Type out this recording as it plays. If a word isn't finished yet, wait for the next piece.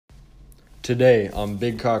Today on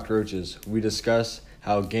Big Cockroaches, we discuss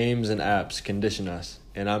how games and apps condition us,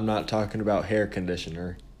 and I'm not talking about hair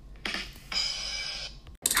conditioner.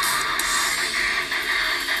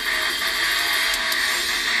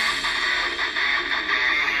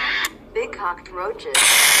 Big Cockroaches.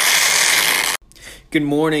 Good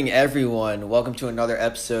morning, everyone. Welcome to another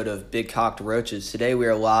episode of Big Cocked Roaches. Today we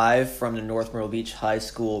are live from the North Myrtle Beach High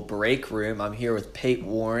School break room. I'm here with Pate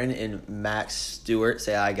Warren and Max Stewart.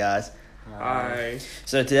 Say hi, guys. Hi.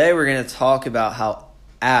 So today we're going to talk about how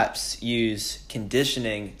apps use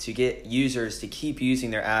conditioning to get users to keep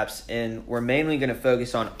using their apps, and we're mainly going to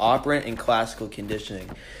focus on operant and classical conditioning.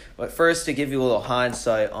 But first, to give you a little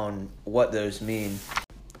hindsight on what those mean.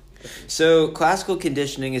 So, classical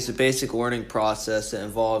conditioning is a basic learning process that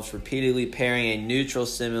involves repeatedly pairing a neutral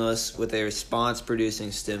stimulus with a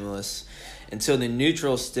response-producing stimulus until the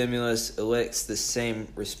neutral stimulus elicits the same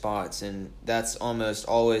response, and that's almost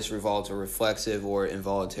always revolves to reflexive or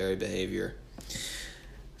involuntary behavior.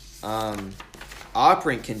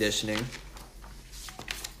 Operant conditioning,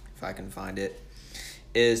 if I can find it,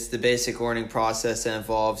 is the basic learning process that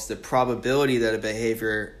involves the probability that a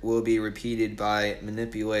behavior will be repeated by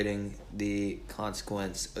manipulating the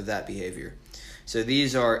consequence of that behavior. So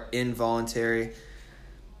these are involuntary.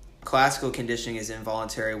 Classical conditioning is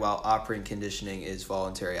involuntary, while operant conditioning is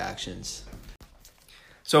voluntary actions.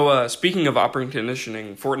 So, speaking of operant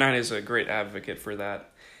conditioning, Fortnite is a great advocate for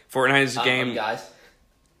that. Fortnite is a game... Guys,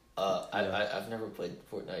 I've never played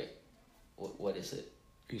Fortnite. What is it?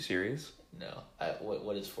 Are you serious? No.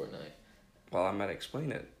 What is Fortnite? Well, I might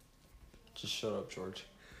explain it. Just shut up, George.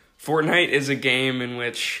 Fortnite is a game in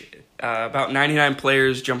which about 99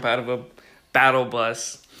 players jump out of a battle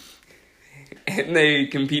bus and they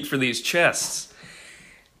compete for these chests,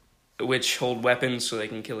 which hold weapons so they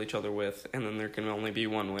can kill each other with, and then there can only be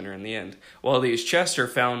one winner in the end. Well, these chests are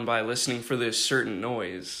found by listening for this certain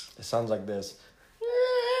noise. It sounds like this.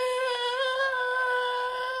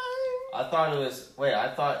 I thought it was. Wait, I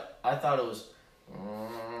thought it was.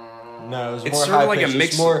 No, it was It's more sort of like a high-pitched. mix.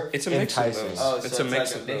 It's more It's a mix of enticing. those. Oh, It's so a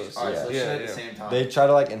mix like of mix. those. All right, so Yeah, should at yeah. the same time. They try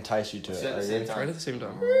to entice you to Should at it. the Are same you? time. Right at the same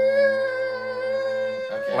time.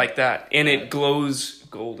 Okay. Like that. And it glows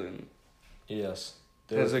golden. Yes.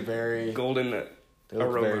 It has a very golden they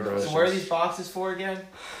look very aroma. delicious. So what are these boxes for again?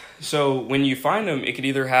 So when you find them, it could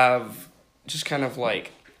either have just kind of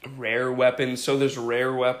like rare weapons. So there's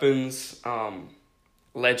rare weapons,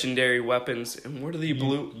 legendary weapons, and what are the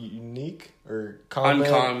blue? Unique or common,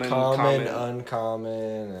 Uncommon.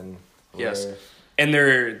 uncommon, and Yes. rare. And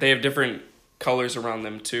they have different colors around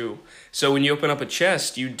them too. So when you open up a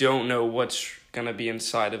chest, you don't know what's gonna be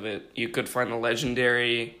inside of it. You could find a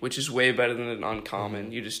legendary, which is way better than an uncommon.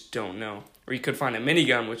 Mm-hmm. You just don't know. Or you could find a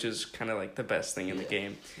minigun, which is kind of like the best thing in the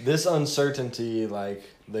game. This uncertainty, like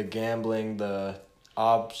the gambling, the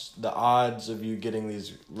odds of you getting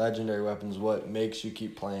these legendary weapons, what makes you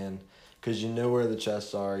keep playing, because you know where the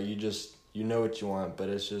chests are. You know what you want, but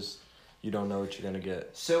it's just you don't know what you're gonna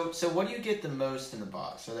get. So what do you get the most in the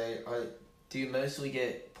box? Do you mostly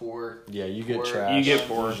get poor? Yeah, you get Poor. trash. You get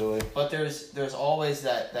poor. usually. But there's always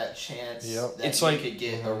that chance Yep. that It's you like- could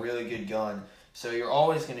get a really good gun. So you're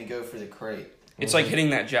always going to go for the crate. It's like hitting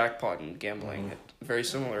that jackpot in gambling. Very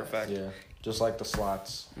similar effect. Yeah, just like the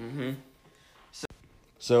slots. Mm-hmm.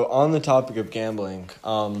 So on the topic of gambling,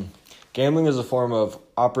 gambling is a form of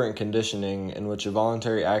operant conditioning in which a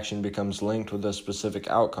voluntary action becomes linked with a specific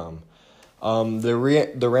outcome.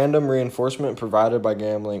 The random reinforcement provided by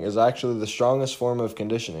gambling is actually the strongest form of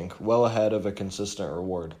conditioning, well ahead of a consistent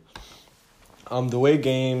reward. The way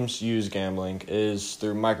games use gambling is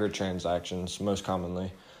through microtransactions, most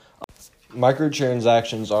commonly.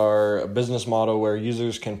 Microtransactions are a business model where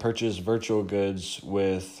users can purchase virtual goods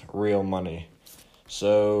with real money.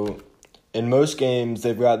 So, in most games,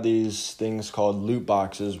 they've got these things called loot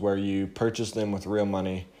boxes where you purchase them with real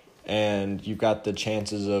money, and you've got the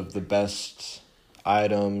chances of the best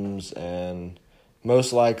items, and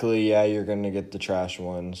most likely, you're going to get the trash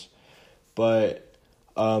ones. But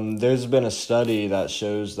there's been a study that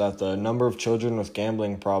shows that the number of children with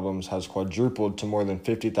gambling problems has quadrupled to more than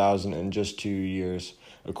 50,000 in just 2 years,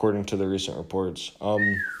 according to the recent reports.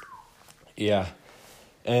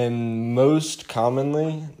 And most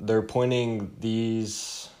commonly, they're pointing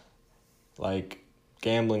these,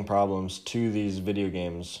 gambling problems to these video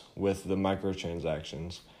games with the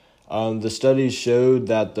microtransactions. The studies showed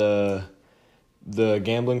that the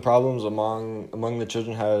gambling problems among the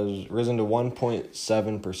children has risen to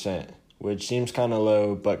 1.7%, which seems kind of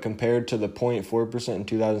low, but compared to the 0.4% in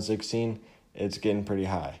 2016, it's getting pretty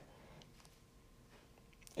high.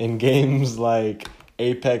 In games like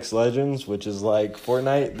Apex Legends, which is like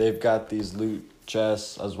Fortnite. They've got these loot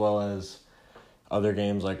chests as well as other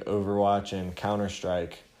games like Overwatch and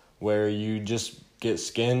Counter-Strike, where you just get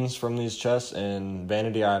skins from these chests and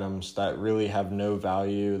vanity items that really have no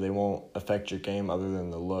value. They won't affect your game other than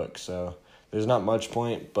the look. So there's not much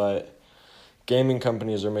point, but gaming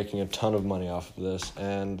companies are making a ton of money off of this,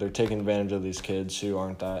 and they're taking advantage of these kids who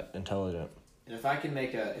aren't that intelligent. And if I can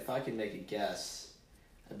make a guess,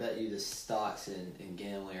 I bet you the stocks in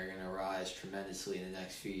gambling are going to rise tremendously in the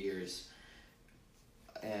next few years.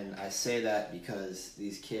 And I say that because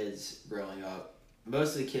these kids growing up,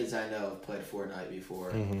 most of the kids I know have played Fortnite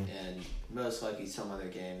before, and most likely some other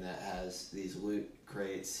game that has these loot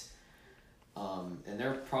crates. And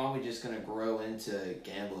they're probably just going to grow into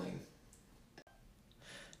gambling.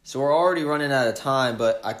 So we're already running out of time,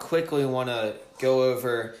 but I quickly want to go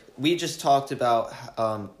over. We just talked about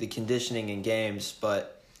the conditioning in games,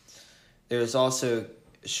 but there's also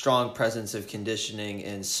a strong presence of conditioning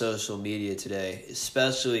in social media today,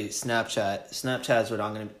 especially Snapchat. Snapchat is what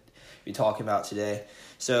I'm going to be talking about today.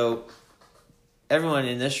 So everyone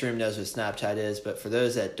in this room knows what Snapchat is, but for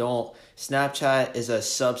those that don't, Snapchat is a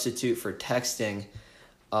substitute for texting.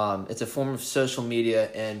 It's a form of social media,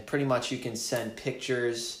 and pretty much you can send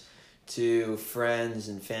pictures to friends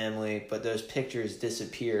and family, but those pictures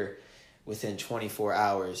disappear within 24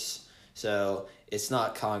 hours. So it's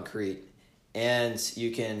not concrete. And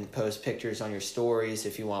you can post pictures on your stories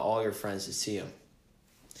if you want all your friends to see them.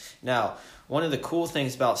 Now, one of the cool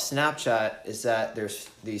things about Snapchat is that there's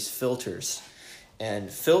these filters.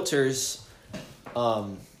 And filters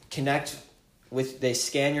connect with, they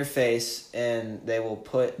scan your face, and they will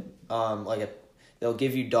put they'll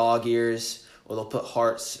give you dog ears, or they'll put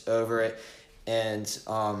hearts over it. And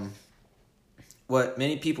what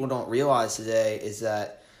many people don't realize today is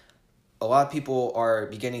that a lot of people are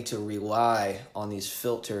beginning to rely on these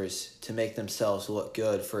filters to make themselves look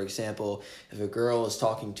good. For example, if a girl is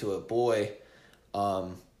talking to a boy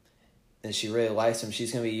and she really likes him,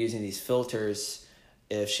 she's going to be using these filters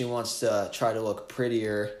if she wants to try to look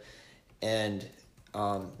prettier. And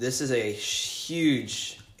this is a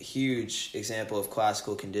huge example of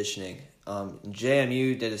classical conditioning.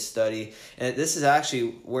 JMU did a study, and this is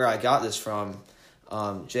actually where I got this from.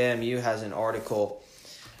 JMU has an article.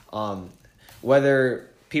 Whether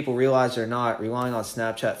people realize it or not, relying on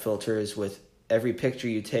Snapchat filters with every picture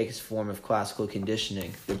you take is a form of classical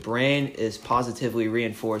conditioning. The brain is positively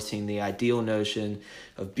reinforcing the ideal notion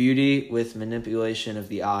of beauty with manipulation of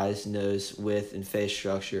the eyes, nose, width, and face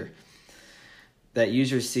structure that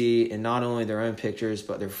users see in not only their own pictures,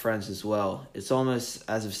 but their friends as well. It's almost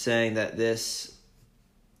as if saying that this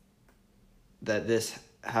is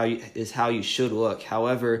how you should look.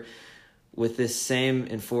 However, with this same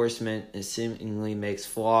enforcement, it seemingly makes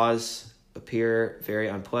flaws appear very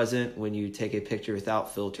unpleasant when you take a picture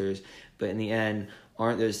without filters, but in the end,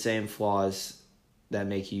 aren't those same flaws that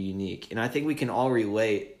make you unique? And I think we can all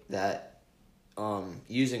relate that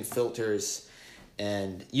using filters,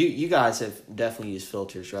 and you guys have definitely used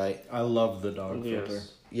filters, right? I love the dog filter.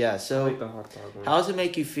 Yeah, so I like the hot dog one. how does it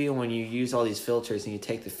make you feel when you use all these filters and you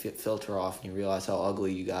take the filter off and you realize how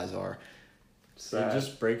ugly you guys are? Sad. It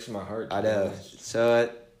just breaks my heart. I know. So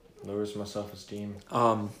it lowers my self-esteem.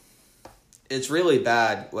 it's really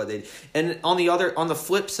bad what they. And on the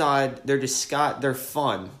flip side, they're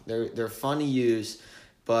fun. They're fun to use,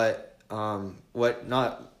 but what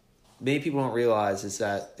not many people don't realize is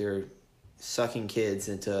that they're sucking kids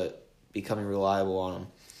into becoming reliable on them.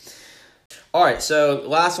 All right, so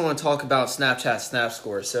last I want to talk about Snapchat Snap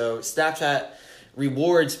Score. So Snapchat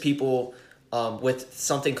rewards people with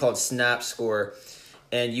something called Snap Score,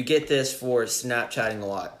 and you get this for Snapchatting a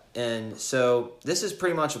lot. And so this is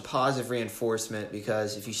pretty much a positive reinforcement,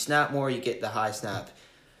 because if you snap more, you get the high snap.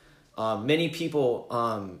 Many people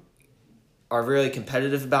are really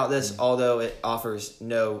competitive about this, although it offers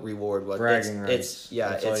no reward. Bragging rights.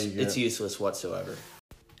 It's useless whatsoever.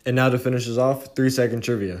 And now to finish us off, 3-second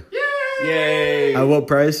trivia. Yay! At what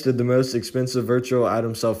price did the most expensive virtual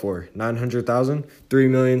item sell for? $900,000,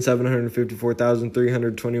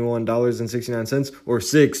 $3,754,321.69, or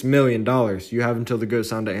 $6 million? You have until the goat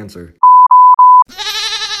sound to answer.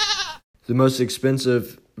 The most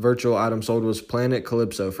expensive virtual item sold was Planet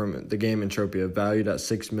Calypso from the game Entropia, valued at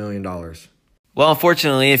 $6 million. Well,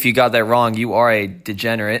 unfortunately, if you got that wrong, you are a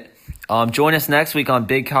degenerate. Join us next week on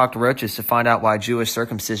Big Cocked Roaches to find out why Jewish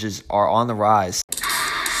circumcisions are on the rise.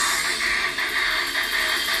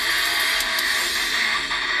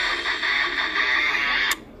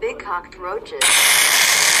 Big cocked roaches.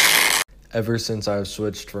 Ever since I've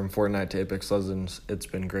switched from Fortnite to Apex Legends, it's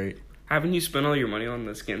been great. Haven't you spent all your money on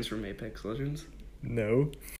the skins from Apex Legends? No.